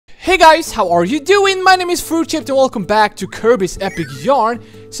Hey guys, how are you doing? My name is FruitShaped and welcome back to Kirby's Epic Yarn.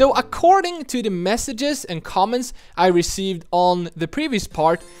 So according to the messages and comments I received on the previous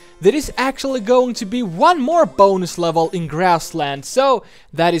part, there is actually going to be one more bonus level in Grassland. So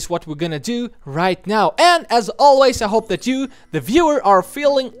that is what we're gonna do right now. And as always, I hope that you, the viewer, are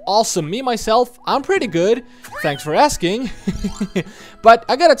feeling awesome. Me, myself, I'm pretty good. Thanks for asking. But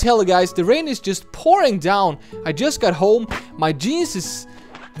I gotta tell you guys, the rain is just pouring down. I just got home. My jeans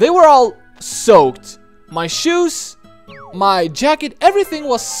they were all soaked. My shoes, my jacket, everything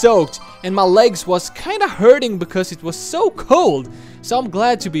was soaked. And my legs was kind of hurting because it was so cold. So I'm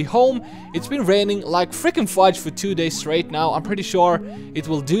glad to be home. It's been raining like freaking fudge for 2 days straight now. I'm pretty sure it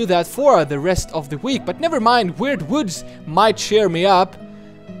will do that for the rest of the week. But never mind, Weird Woods might cheer me up.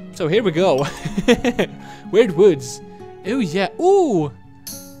 So here we go. Weird Woods. Oh yeah, ooh.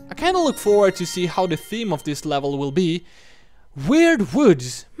 I kind of look forward to see how the theme of this level will be. Weird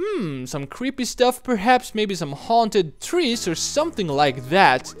Woods. Some creepy stuff perhaps, maybe some haunted trees or something like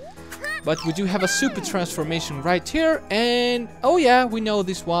that. But we do have a super transformation right here, and oh yeah, we know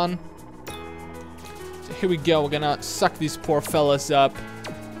this one. So here we go, we're gonna suck these poor fellas up.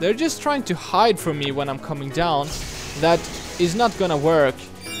 They're just trying to hide from me when I'm coming down. That is not gonna work.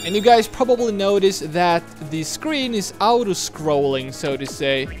 And you guys probably notice that the screen is auto-scrolling, so to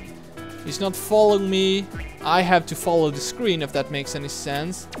say. It's not following me. I have to follow the screen, if that makes any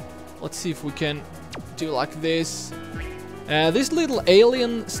sense. Let's see if we can do like this. This little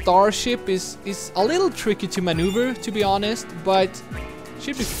alien starship is a little tricky to maneuver, to be honest, but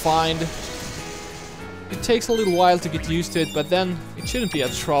should be fine. It takes a little while to get used to it, but then it shouldn't be a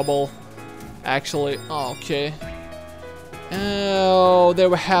trouble, actually. Oh, okay. Oh, there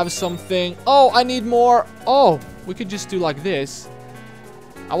we have something. Oh, I need more. Oh, we could just do like this.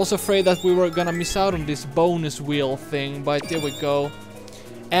 I was afraid that we were gonna miss out on this bonus wheel thing, but there we go.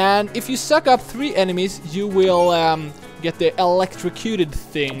 And if you suck up 3 enemies, you will get the electrocuted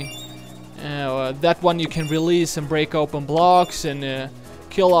thing. That one you can release and break open blocks and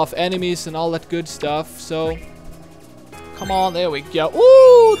kill off enemies and all that good stuff. So, come on, there we go.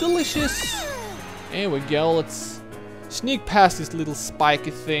 Ooh, delicious. There we go, let's sneak past this little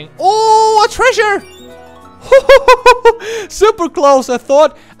spiky thing. Oh, a treasure! Super close. I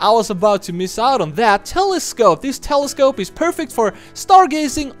thought I was about to miss out on that telescope. This telescope is perfect for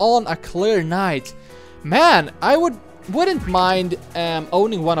stargazing on a clear night. Man, I wouldn't mind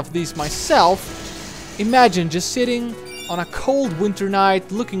owning one of these myself. Imagine just sitting on a cold winter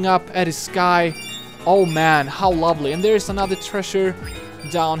night looking up at the sky. Oh man, how lovely. And there's another treasure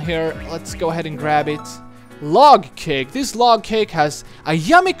down here. Let's go ahead and grab it. Log cake. This log cake has a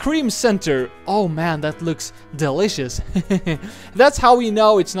yummy cream center. Oh man, that looks delicious. That's how we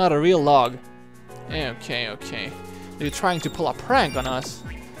know it's not a real log. Okay. They're trying to pull a prank on us.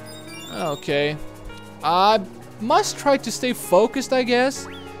 Okay. I must try to stay focused, I guess,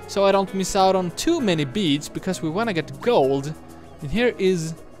 so I don't miss out on too many beads, because we want to get gold. And here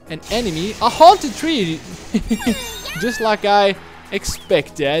is an enemy. A haunted tree. Just like I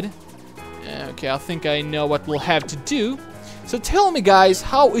expected. Okay, I think I know what we'll have to do. So tell me guys,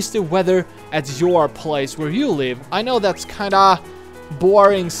 how is the weather at your place where you live? I know that's kinda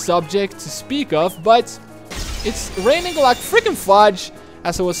boring subject to speak of, but it's raining like freaking fudge,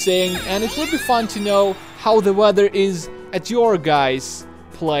 as I was saying, and it would be fun to know how the weather is at your guys'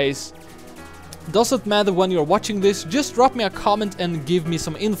 place. Doesn't matter when you're watching this, just drop me a comment and give me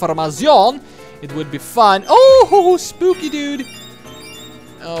some information. It would be fun. Oh, spooky dude.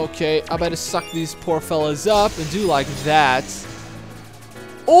 Okay, I better suck these poor fellas up and do like that.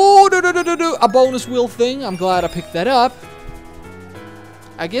 Oh, a bonus wheel thing. I'm glad I picked that up.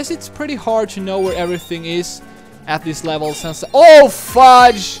 I guess it's pretty hard to know where everything is at this level since... Oh,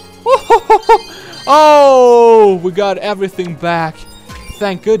 fudge! Oh, we got everything back.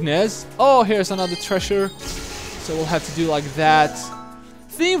 Thank goodness. Oh, here's another treasure. So we'll have to do like that.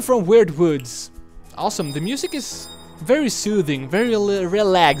 Theme from Weird Woods. Awesome. The music is... very soothing, very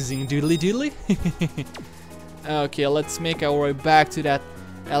relaxing, doodly. Okay, let's make our way back to that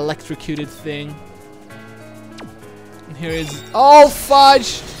electrocuted thing. And here is... Oh,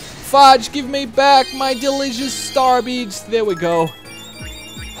 fudge! Fudge, give me back my delicious star beads. There we go.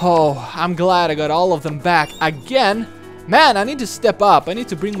 Oh, I'm glad I got all of them back again. Man, I need to step up. I need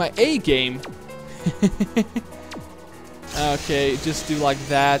to bring my A game. Okay, just do like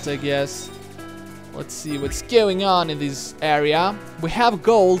that, I guess. Let's see what's going on in this area. We have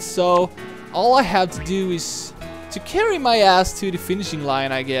gold, so all I have to do is to carry my ass to the finishing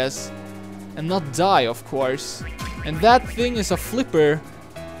line, I guess. And not die, of course. And that thing is a flipper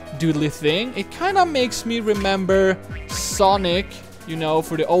doodly thing. It kind of makes me remember Sonic you know,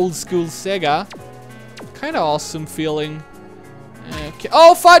 for the old school Sega. Kind of awesome feeling. Okay.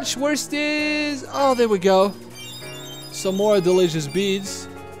 Oh, fudge! Where's this? Oh, there we go. Some more delicious beads.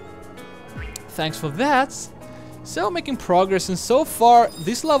 Thanks for that. So, making progress, and so far,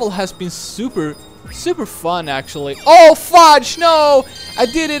 this level has been super fun, actually. Oh, fudge! No! I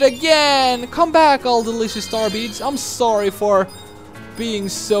did it again! Come back, all delicious star beads. I'm sorry for being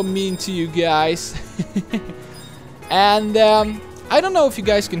so mean to you guys. And, I don't know if you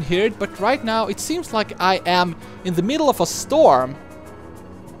guys can hear it, but right now, it seems like I am in the middle of a storm.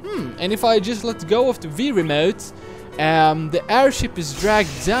 And if I just let go of the V remote, the airship is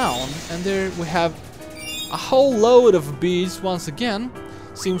dragged down, and there we have a whole load of bees once again.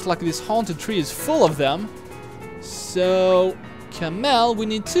 Seems like this haunted tree is full of them. So, Kamel, we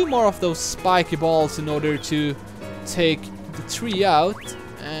need 2 more of those spiky balls in order to take the tree out.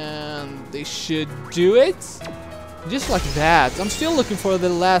 And they should do it. Just like that. I'm still looking for the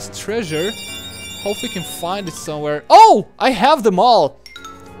last treasure. Hope we can find it somewhere. Oh! I have them all!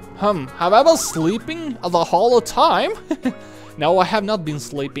 Have I been sleeping the whole time? No, I have not been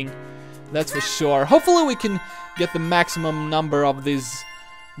sleeping. That's for sure. Hopefully we can get the maximum number of this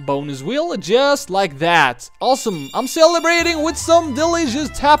bonus wheel, just like that. Awesome. I'm celebrating with some delicious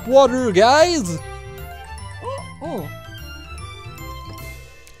tap water, guys. Oh.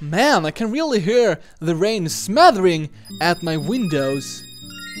 Man, I can really hear the rain smattering at my windows.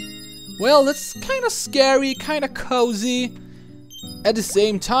 Well, that's kind of scary, kind of cozy. At the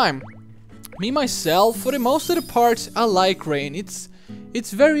same time, me myself, for the most of the parts, I like rain.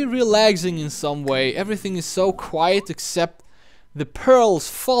 It's very relaxing in some way. Everything is so quiet except the pearls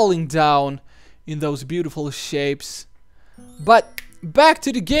falling down in those beautiful shapes. But back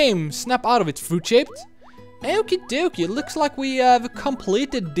to the game. Snap out of it, FruitShaped. Okie dokie, looks like we have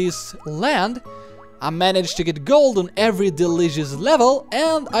completed this land. I managed to get gold on every delicious level,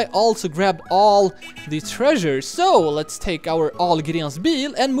 and I also grabbed all the treasures. So let's take our Allgrens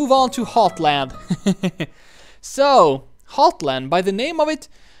bil and move on to Hotland. So, Hotland, by the name of it,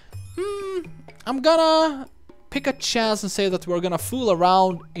 I'm gonna pick a chance and say that we're gonna fool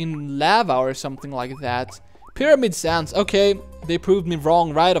around in lava or something like that. Pyramid sands, okay, they proved me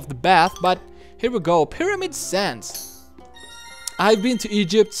wrong right off the bat, but here we go, pyramid sands. I've been to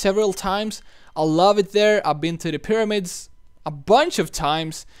Egypt several times. I love it there. I've been to the pyramids a bunch of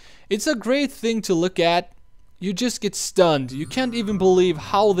times. It's a great thing to look at. You just get stunned. You can't even believe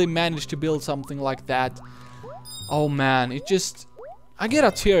how they managed to build something like that. Oh man, it just... I get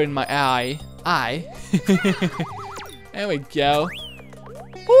a tear in my eye. There we go.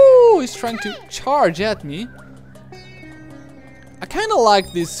 Woo! He's trying to charge at me. I kind of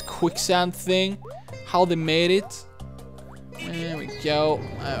like this quicksand thing. How they made it. There we go.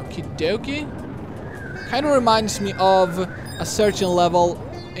 Okie dokie. Kind of reminds me of a certain level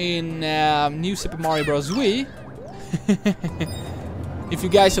in New Super Mario Bros. Wii. If you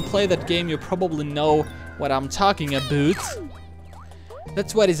guys have played that game, you probably know what I'm talking about.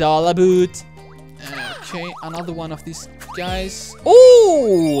 That's what it's all about. Okay, another one of these guys.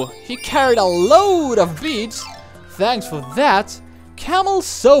 Oh! He carried a load of beads. Thanks for that. Camel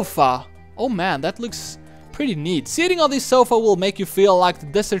sofa. Oh man, that looks pretty neat. Sitting on this sofa will make you feel like the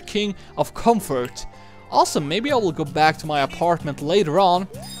Desert King of comfort. Awesome, maybe I will go back to my apartment later on,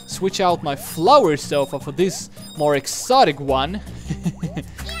 switch out my flower sofa for this more exotic one.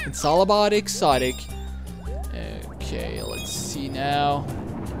 It's all about exotic. Okay, let's see now.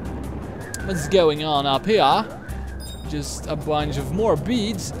 What's going on up here? Just a bunch of more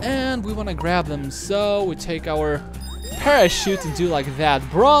beads, and we want to grab them, so we take our parachute and do like that.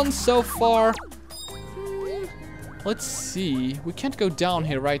 Bronze so far. Let's see. We can't go down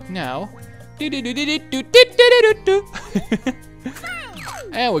here right now. There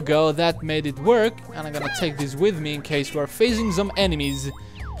we go. That made it work. And I'm gonna take this with me in case we're facing some enemies.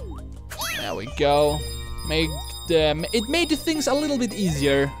 There we go. It made the things a little bit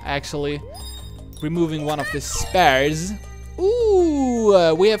easier, actually. Removing one of the spares.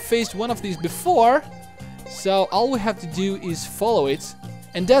 Ooh, we have faced one of these before. So all we have to do is follow it.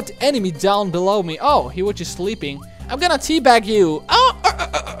 And that enemy down below me, oh, he was just sleeping. I'm gonna teabag you.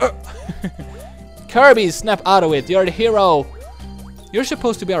 Oh, Kirby, snap out of it. You're the hero. You're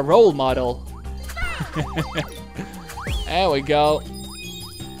supposed to be a role model. There we go.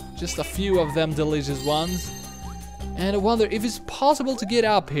 Just a few of them delicious ones. And I wonder if it's possible to get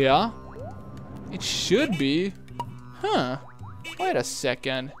up here. It should be. Huh. Wait a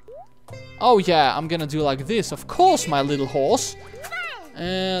second. Oh yeah, I'm gonna do like this. Of course, my little horse.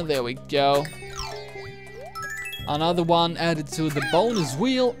 And there we go. Another one added to the bonus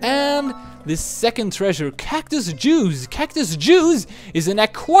wheel. And this second treasure, cactus juice. Cactus juice is an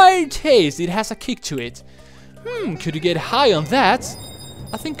acquired taste. It has a kick to it. Could you get high on that?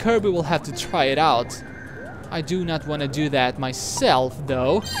 I think Kirby will have to try it out. I do not want to do that myself,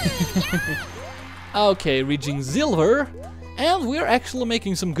 though. Okay, reaching silver. And we're actually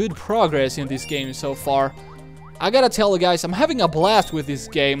making some good progress in this game so far. I gotta tell you guys, I'm having a blast with this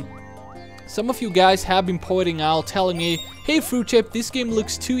game. Some of you guys have been pointing out, telling me, hey FruitShaped, this game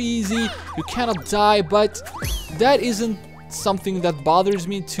looks too easy, you cannot die, but that isn't something that bothers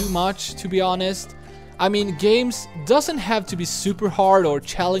me too much, to be honest. I mean, games doesn't have to be super hard or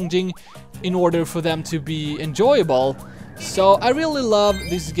challenging in order for them to be enjoyable. So I really love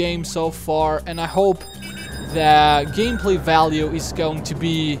this game so far, and I hope the gameplay value is going to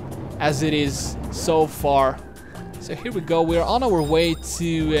be as it is so far. So here we go, we're on our way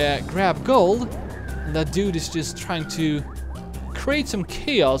to grab gold. And that dude is just trying to create some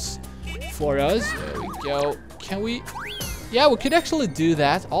chaos for us. There we go. Can we? Yeah, we could actually do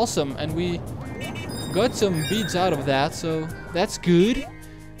that. Awesome. And we got some beads out of that, so that's good.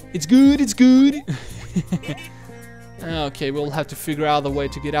 It's good, it's good. Okay, we'll have to figure out a way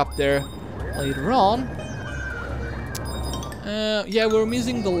to get up there later on. Yeah, we're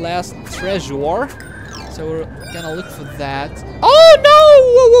missing the last treasure, so we're gonna look for that. Oh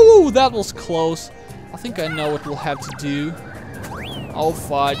no! Whoa, that was close. I think I know what we'll have to do. Oh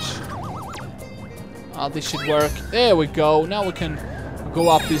fudge. Oh, this should work. There we go. Now we can go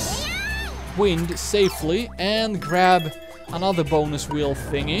up this wind safely and grab another bonus wheel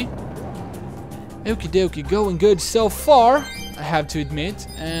thingy. Okie dokie, going good so far, I have to admit.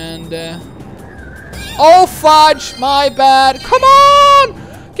 And oh fudge, my bad. Come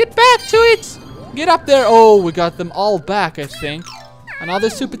on! Get back to it! Get up there. Oh, we got them all back, I think. Another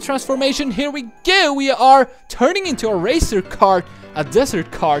super transformation. Here we go. We are turning into a racer kart, a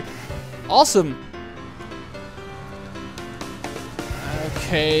desert kart. Awesome.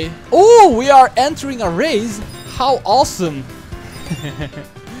 Okay. Oh, we are entering a race. How awesome.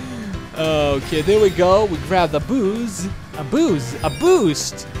 Okay, there we go. We grab the booze. A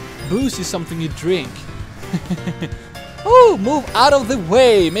boost. Boost is something you drink. Oh, move out of the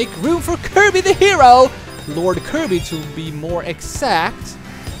way. Make room for Kirby the hero. Lord Kirby, to be more exact.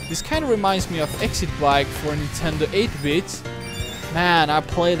 This kind of reminds me of Exit Bike for Nintendo 8-bit. Man, I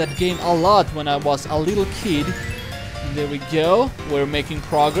played that game a lot when I was a little kid. And there we go. We're making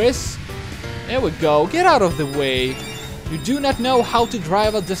progress. There we go. Get out of the way. You do not know how to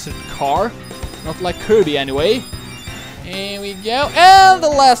drive a desert car. Not like Kirby anyway. Here we go. And the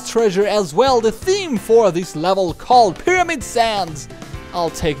last treasure as well. The theme for this level called Pyramid Sands. I'll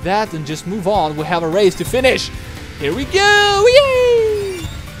take that and just move on. We have a race to finish. Here we go. Yay!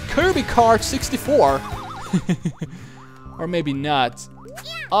 Kirby Kart 64. Or maybe not.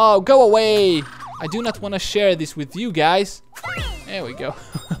 Oh, go away. I do not want to share this with you guys. There we go.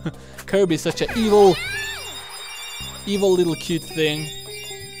 Kirby is such an evil little cute thing.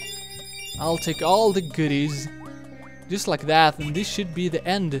 I'll take all the goodies. Just like that, and this should be the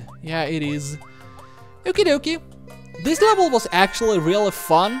end. Yeah, it is. Okie dokie. This level was actually really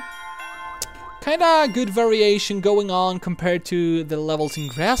fun. Kinda good variation going on compared to the levels in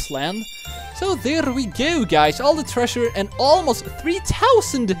Grassland. So there we go, guys. All the treasure and almost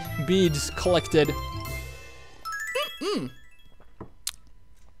 3,000 beads collected.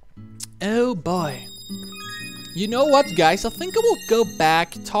 Oh boy. You know what, guys? I think I will go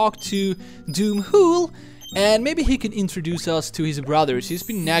back, talk to Dom Woole, and maybe he can introduce us to his brothers. He's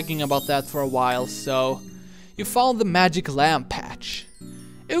been nagging about that for a while, so... You found the magic lamp patch.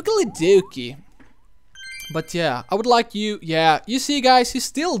 Okie dokie. But yeah, I would like you... Yeah, you see, guys, he's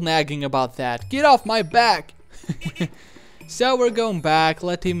still nagging about that. Get off my back! So we're going back,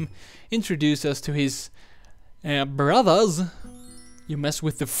 let him introduce us to his brothers. You mess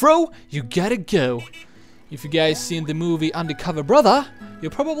with the fro, you gotta go. If you guys seen the movie Undercover Brother, you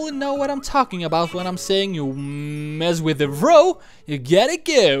probably know what I'm talking about when I'm saying you mess with the bro, you gotta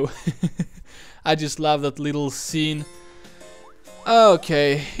go. I just love that little scene.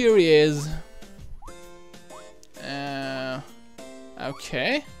 Okay, here he is.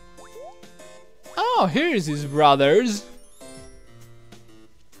 Okay. Oh, here's his brothers.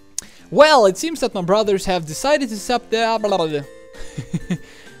 Well, it seems that my brothers have decided to stop the...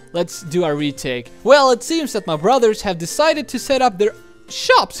 Let's do a retake. Well, it seems that my brothers have decided to set up their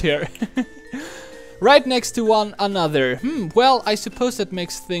shops here. Right next to one another. Well, I suppose that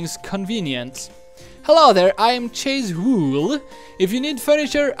makes things convenient. Hello there, I am Chase Woole. If you need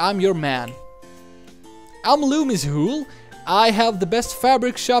furniture, I'm your man. I'm Loomis Woole. I have the best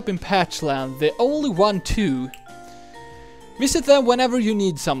fabric shop in Patchland, the only one too. Visit them whenever you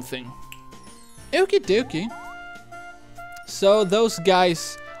need something. Okie dokie. So those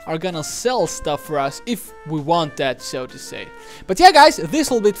guys are gonna sell stuff for us if we want that, so to say. But yeah, guys, this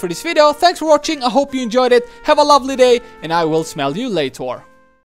will be it for this video. Thanks for watching. I hope you enjoyed it. Have a lovely day, and I will smell you later.